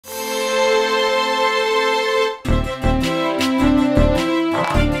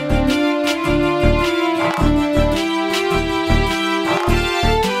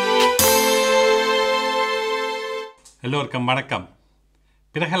எல்லோருக்கும் வணக்கம்.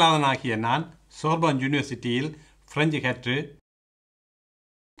 பிரகலாதன் ஆகிய நான் சோர்பான் யூனிவர்சிட்டியில் பிரெஞ்சு கற்று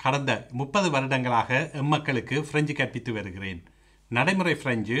கடந்த 30 வருடங்களாக எம்மக்களுக்கு பிரெஞ்சு கற்பித்து வருகிறேன். நடைமுறை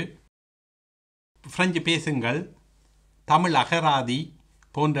பிரெஞ்சு பேசுங்கள், தமிழ் அகராதி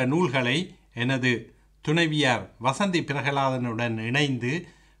போன்ற நூல்களை எனது துணைவியார் வசந்தி பிரகலாதனுடன் இணைந்து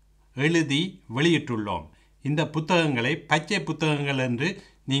எழுதி வெளியிட்டுள்ளோம். இந்த புத்தகங்களை பச்சை புத்தகங்கள் என்று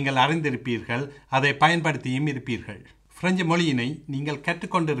நீங்கள் அறிந்திருப்பீர்கள், அதை பயன்படுத்தியும் இருப்பீர்கள். பிரெஞ்சு மொழியினை நீங்கள்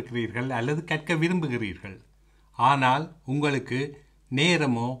கற்றுக்கொண்டிருக்கிறீர்கள் அல்லது கற்க விரும்புகிறீர்கள். ஆனால் உங்களுக்கு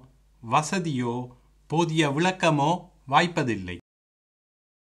நேரமோ வசதியோ போதிய விளக்கமோ வாய்ப்பதில்லை.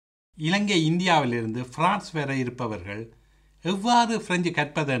 இலங்கை, இந்தியாவிலிருந்து பிரான்ஸ் வரை இருப்பவர்கள் எவ்வாறு பிரெஞ்சு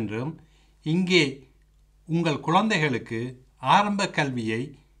கற்பதென்றும் இங்கே உங்கள் குழந்தைகளுக்கு ஆரம்ப கல்வியை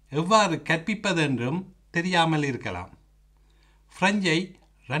எவ்வாறு கற்பிப்பதென்றும் தெரியாமல் இருக்கலாம். பிரெஞ்சை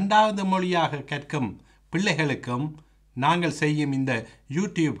 2வது மொழியாக கற்கும் பிள்ளைகளுக்கும் நாங்கள் செய்யும் இந்த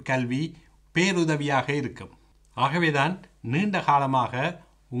யூடியூப் கல்வி பேருதவியாக இருக்கும். ஆகவேதான் நீண்ட காலமாக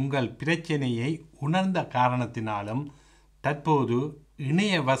உங்கள் பிரச்சனையை உணர்ந்த காரணத்தினாலும் தற்போது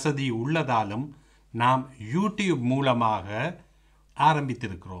இணைய வசதி உள்ளதாலும் நாம் யூடியூப் மூலமாக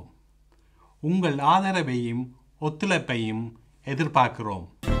ஆரம்பித்திருக்கிறோம். உங்கள் ஆதரவையும் ஒத்துழைப்பையும் எதிர்பார்க்கிறோம்.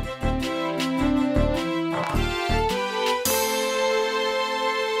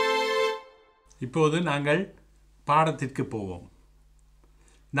 இப்போது நாங்கள் பாடத்திற்கு போவோம்.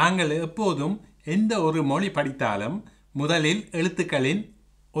 நாங்கள் எப்போதும் எந்த ஒரு மொழி படித்தாலும் முதலில் எழுத்துக்களின்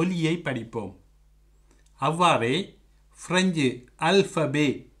ஒலியை படிப்போம். அவ்வாறே பிரெஞ்சு அல்பபே,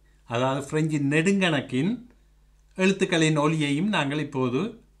 அதாவது பிரெஞ்சு நெடுங்கணக்கின் எழுத்துக்களின் ஒலியையும் நாங்கள் இப்போது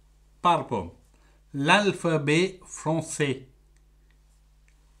பார்ப்போம். l'alphabet français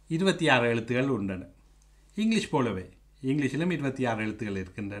 26 எழுத்துக்கள் உள்ளன. இங்கிலீஷ் போலவே இங்கிலீஷிலும் 26 எழுத்துக்கள்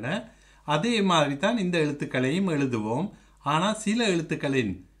இருக்கின்றன. அதே மாதிரி தான் இந்த எழுத்துக்களையும் எழுதுவோம். ஆனால் சில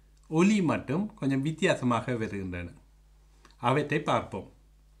எழுத்துக்களின் ஒலி மட்டும் கொஞ்சம் வித்தியாசமாக வருகின்றன. அவற்றை பார்ப்போம்.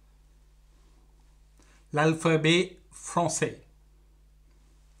 l'alphabet français: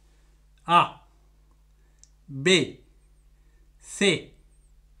 A, B, C,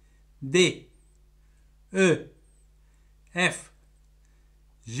 D, E, F,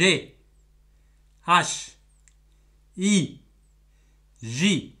 G, H, I, J,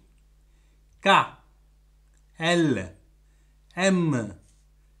 K, L, M,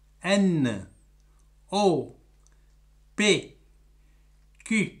 N, O, P,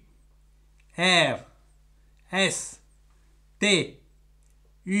 Q, R, S, T,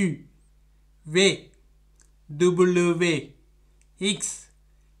 U, V, W, X,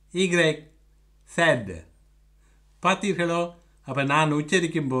 Y, Z. பார்த்தீர்களோ? அப்போ நான்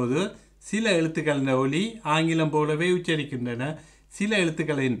உச்சரிக்கும் போது சில எழுத்துக்களின் ஒலி ஆங்கிலம் போலவே உச்சரிக்கின்றன, சில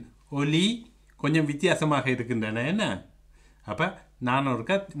எழுத்துக்களின் ஒலி கொஞ்சம் வித்தியாசமாக இருக்கின்றன. என்ன? அப்போ நான்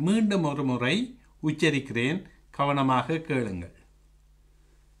மீண்டும் ஒரு முறை உச்சரிக்கிறேன், கவனமாக கேளுங்கள்.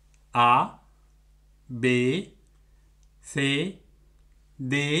 A, B, C,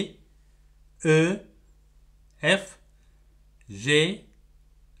 D, E, F, G,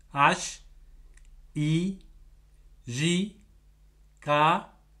 H, I, J, K,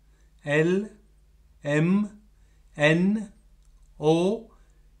 L, M, N, O,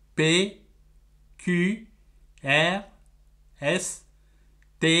 P, Q, R, S,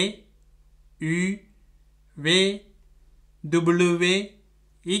 T, U, V, W,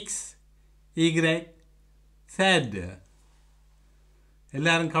 X, Y, Z.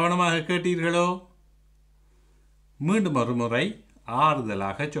 எல்லாரும் கவனமாக கேட்டீர்களோ? மீண்டும் ஒரு முறை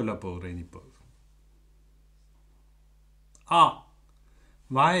ஆறுதலாக சொல்ல போகிறேன். இப்போது ஆ,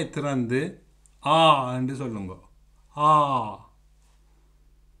 வாயை திறந்து ஆ என்று சொல்லுங்க. ஆ.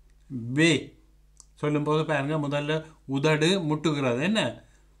 பே சொல்லும்போது பாருங்க, முதல்ல உதடு முட்டுகிறது. என்ன?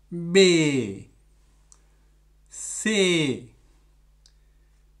 பே. சே,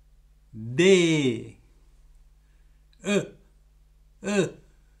 டே,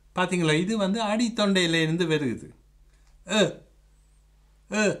 பார்த்தீங்களா? இது அடித்தொண்டையில இருந்து வருகுது.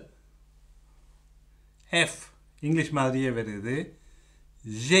 எஃப் இங்கிலீஷ் மாதிரியே வருது.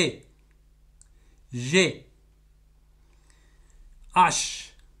 ஜே, ஜே, அஷ்,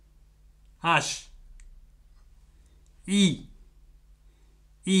 அஷ், இ,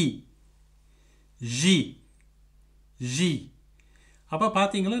 இ, ஜி, ஜி. அப்போ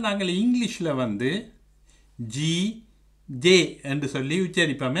பார்த்தீங்களா, நாங்கள் இங்கிலீஷில் ஜி, ஜே என்று சொல்லி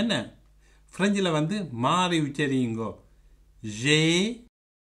உச்சரிப்போம். என்ன? பிரெஞ்சில் மாறி உச்சரியுங்கோ. ஜே,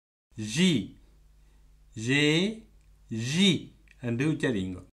 ஜி, ஜே, ஜி என்று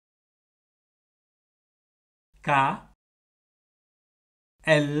உச்சரியுங்கோ. K,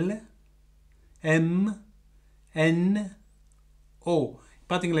 L, M, N, ஓ.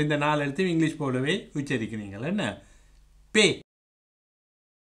 பார்த்தீங்களா, இந்த 4 எழுத்தையும் இங்கிலீஷ் போலவே உச்சரிக்கிறீங்களா என்ன? பே.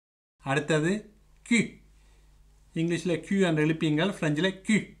 அடுத்தது Q. இங்கிலீஷில் Q என்று எழுப்பீங்கள், ஃப்ரெஞ்சில்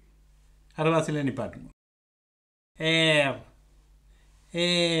Q. அரவாசியில் நிப்பாட்டுங்க. ஏர்.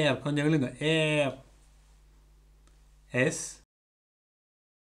 ஏர் கொஞ்சம் விழுங்க. ஏர். எஸ்.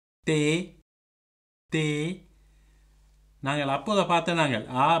 தே. தே. நாங்கள் அப்போதை பார்த்த நாங்கள்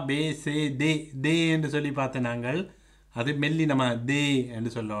ஆ பே சே தே தே என்று சொல்லி பார்த்த நாங்கள் அது மெல்லி நம்ம தே என்று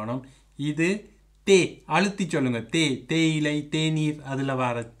சொல்லணும். இது தே அழுத்தி சொல்லுங்க. தே தேயிலை தேநீர் அதில்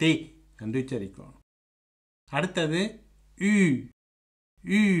வர தே என்று உச்சரிக்கணும். அடுத்தது யூ.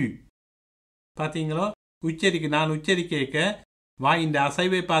 யூ பார்த்தீங்களோ? நான் உச்சரிக்க வாயின்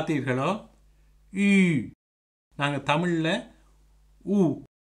அசைவை பார்த்தீர்களோ? யூ. நாங்கள் தமிழில் ஊ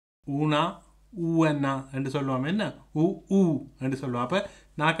ஊனா ஊன்னா என்று சொல்லுவோம். என்ன ஊ ஊ என்று சொல்லுவோம். அப்போ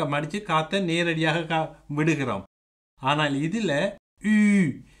நாக்க மடித்து காற்றை நேரடியாக விடுகிறோம். ஆனால் இதில் யூ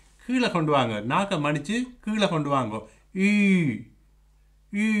கீழே கொண்டு வாங்க. நாக்க மடித்து கீழே கொண்டு வாங்க. You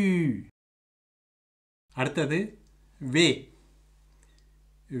you. அடுத்தது வே.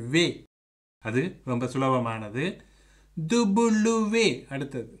 வே அது ரொம்ப சுலபமானது. துபுலுவே.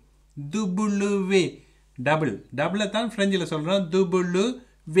 அடுத்தது துபுலுவே. டபுளை தான் ஃப்ரெஞ்சில் சொல்கிறோம். துபுலு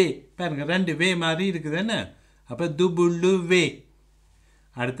வே. பாருங்க 2 வே மாதிரி இருக்குது என்ன? அப்போ துபுலு வே.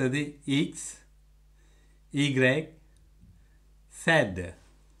 அடுத்தது இக்ஸ் இக்ரெக் செட்.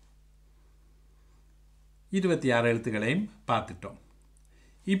 26 எழுத்துக்களையும் பார்த்துட்டோம்.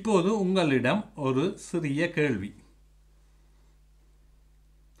 இப்போது உங்களிடம் ஒரு சிறிய கேள்வி.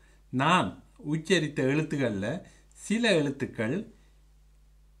 நான் உச்சரித்த எழுத்துக்களில் சில எழுத்துக்கள்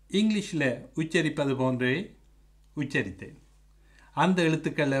இங்கிலீஷில் உச்சரிப்பது போன்றே உச்சரித்தேன். அந்த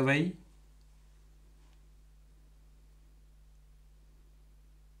எழுத்துக்கள் எவை?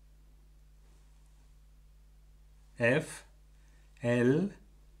 எஃப் எல்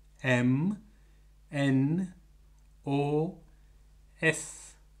எம் என் ஓ எஸ்.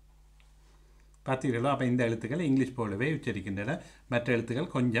 பார்த்தீர்களோ? அப்போ இந்த எழுத்துக்கள் இங்கிலீஷ் போலவே உச்சரிக்கின்றன. மற்ற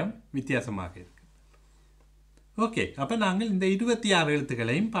எழுத்துக்கள் கொஞ்சம் வித்தியாசமாக இருக்கு. ஓகே, அப்போ நாங்கள் இந்த 26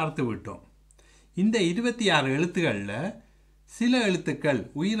 எழுத்துக்களையும் பார்த்து விட்டோம். இந்த 26 எழுத்துக்களில் சில எழுத்துக்கள்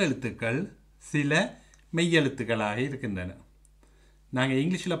உயிரெழுத்துக்கள், சில மெய்யெழுத்துக்களாக இருக்கின்றன. நாங்கள்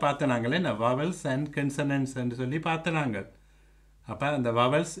இங்கிலீஷில் பார்த்த நாங்களே வவல்ஸ் அண்ட் கன்சனன்ஸ் என்று சொல்லி பார்த்த நாங்கள். அப்போ அந்த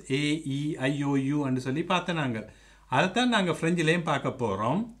வவல்ஸ் AEIOU என்று சொல்லி பார்த்த நாங்கள். அதைத்தான் நாங்கள் ஃப்ரெஞ்சிலையும் பார்க்க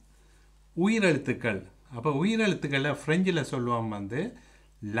போகிறோம். உயிரெழுத்துக்கள். அப்போ உயிரெழுத்துக்களை ஃப்ரெஞ்சில் சொல்லுவோம்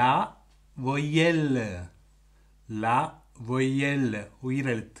லா வொயல். லா வொயல்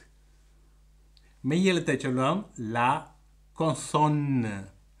உயிரெழுத்து. மெய்யெழுத்தை சொல்லுவோம் லா consonne.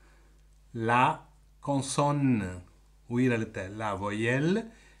 லா consonne உயிரெழுத்தை லா வொயல்,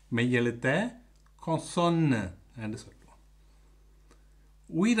 மெய்யெழுத்தை consonne என்று சொல்லுவோம்.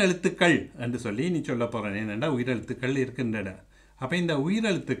 உயிரெழுத்துக்கள் என்று சொல்லி நீ சொல்ல போகிறேன். என்னென்னா உயிரெழுத்துக்கள் இருக்கின்றன. அப்போ இந்த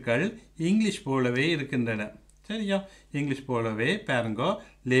உயிரெழுத்துக்கள் இங்கிலீஷ் போலவே இருக்கின்றன. சரியா? இங்கிலீஷ் போலவே பாருங்கோ.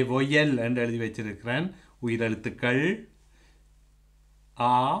 லே வொயல் என்று எழுதி வச்சிருக்கிறேன். உயிரெழுத்துக்கள்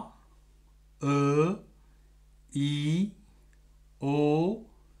ஆ ஏ இ ஓ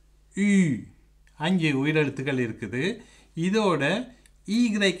யூ 5 உயிரெழுத்துக்கள் இருக்குது. இதோட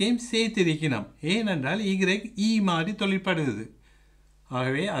ஈகிரைக்கையும் சேர்த்திருக்கணும். ஏனென்றால் ஈகிரைக் ஈ மாதிரி தொழிற்படுது.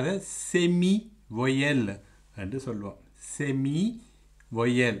 ஆகவே அதை செமி வொயல் என்று சொல்லுவோம். செமி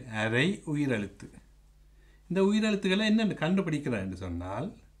வொயல் அரை உயிரெழுத்து. இந்த உயிரெழுத்துக்களை என்னென்னு கண்டுபிடிக்கிறேன் என்று சொன்னால்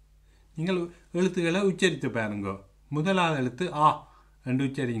நீங்கள் எழுத்துக்களை உச்சரித்து பாருங்கோ. முதலாவது எழுத்து ஆ என்று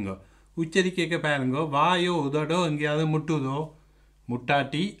உச்சரிங்கோ. உச்சரிக்க பாருங்கோ. வாயோ உதடோ எங்கேயாவது முட்டுதோ?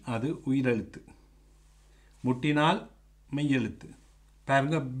 முட்டாட்டி அது உயிரெழுத்து. முட்டினால் மெய்யெழுத்து.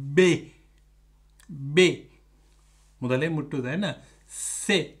 பாருங்க பே. பே முதலே முட்டுது. என்ன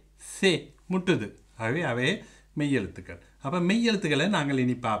சே சே முட்டுது. ஆகவே அவை மெய்யெழுத்துக்கள். அப்போ மெய்யெழுத்துக்களை நாங்கள்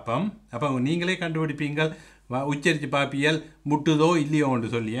இனி பார்ப்போம். அப்போ நீங்களே கண்டுபிடிப்பீங்கள், உச்சரித்து பார்ப்பீங்கள் முட்டுதோ இல்லையோன்னு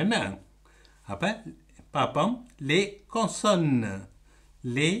சொல்லி. என்ன அப்போ பார்ப்போம். லே consonne.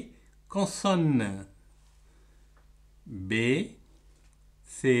 லே consonne. B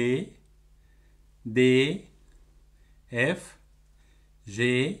C D F G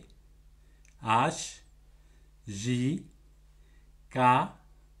H J K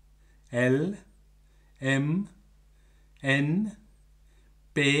L M N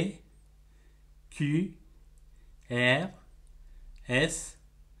P Q R S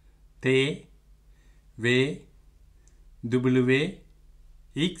T V W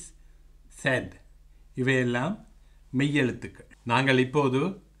X Z. இவையெல்லாம் மெய்யெழுத்துக்கள். நாங்கள் இப்போது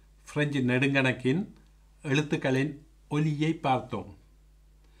பிரெஞ்சு நெடுங்கணக்கின் எழுத்துக்களின் ஒலியை பார்த்தோம்.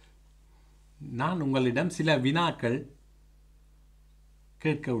 நான் உங்களிடம் சில வினாக்கள்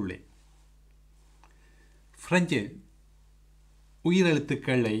கேட்க உள்ளேன். பிரெஞ்சு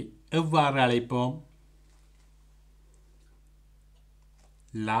உயிரெழுத்துக்களை எவ்வாறு அழைப்போம்?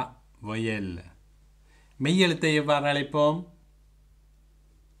 லா வயல். மெய்யெழுத்தை எவ்வாறு அழைப்போம்?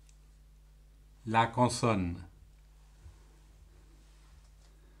 லா கான்சோன்.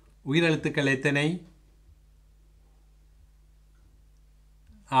 உயிரெழுத்துக்கள் எத்தனை?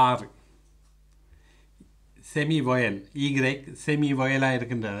 6. செமி வயல் ஈக்ரெக் செமி வயலாக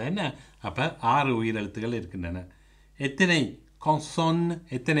இருக்கின்றன. என்ன அப்போ 6 உயிரெழுத்துக்கள் இருக்கின்றன. எத்தனை கான்சோன்,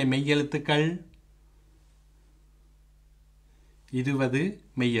 எத்தனை மெய்யெழுத்துக்கள்? 20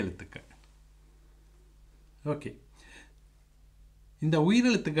 மெய்யெழுத்துக்கள். ஓகே. இந்த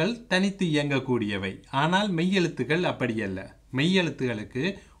உயிரெழுத்துக்கள் தனித்து இயங்கக்கூடியவை. ஆனால் மெய்யெழுத்துக்கள் அப்படி அல்ல. மெய்யெழுத்துகளுக்கு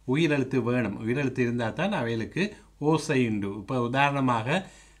உயிரெழுத்து வேணும். உயிரெழுத்து இருந்தால் தான் அவைகளுக்கு ஓசை உண்டு. இப்போ உதாரணமாக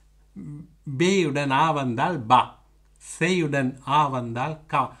பேயுடன் ஆ வந்தால் பா, செய்யுடன் ஆ வந்தால்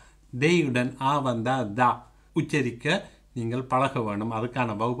கா, தேயுடன் ஆ வந்தால் தா உச்சரிக்க நீங்கள் பழக வேணும்.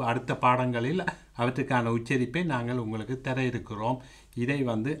 அதுக்கான அடுத்த பாடங்களில் அவற்றுக்கான உச்சரிப்பை நாங்கள் உங்களுக்கு தர இருக்கிறோம். இதை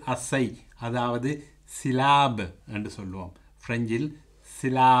அசை, அதாவது சிலாப் என்று சொல்லுவோம். பிரெஞ்சில்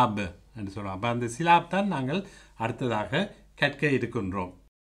சிலாப் என்று சொல்லுவோம். அப்போ அந்த சிலாப் தான் நாங்கள் அடுத்ததாக கற்க இருக்கின்றோம்.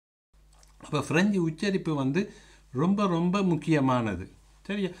 அப்போ பிரெஞ்சு உச்சரிப்பு ரொம்ப ரொம்ப முக்கியமானது.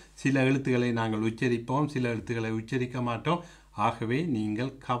 சரியா? சில எழுத்துக்களை நாங்கள் உச்சரிப்போம், சில எழுத்துக்களை உச்சரிக்க மாட்டோம். ஆகவே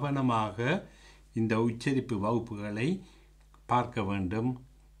நீங்கள் கவனமாக இந்த உச்சரிப்பு வகுப்புகளை பார்க்க வேண்டும்,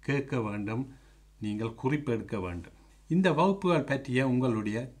 கேட்க வேண்டும், நீங்கள் குறிப்பெடுக்க வேண்டும். இந்த வகுப்புகள் பற்றிய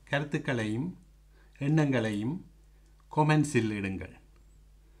உங்களுடைய கருத்துக்களையும் எண்ணங்களையும் கொமெண்ட்ஸில் இடுங்கள்.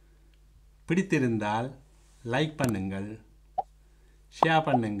 பிடித்திருந்தால் லைக் பண்ணுங்கள், ஷேர்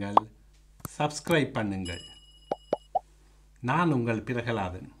பண்ணுங்கள், சப்ஸ்கிரைப் பண்ணுங்கள். நான் உங்கள்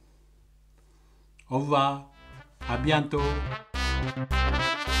பிரகலாதன். Au revoir. À bientôt.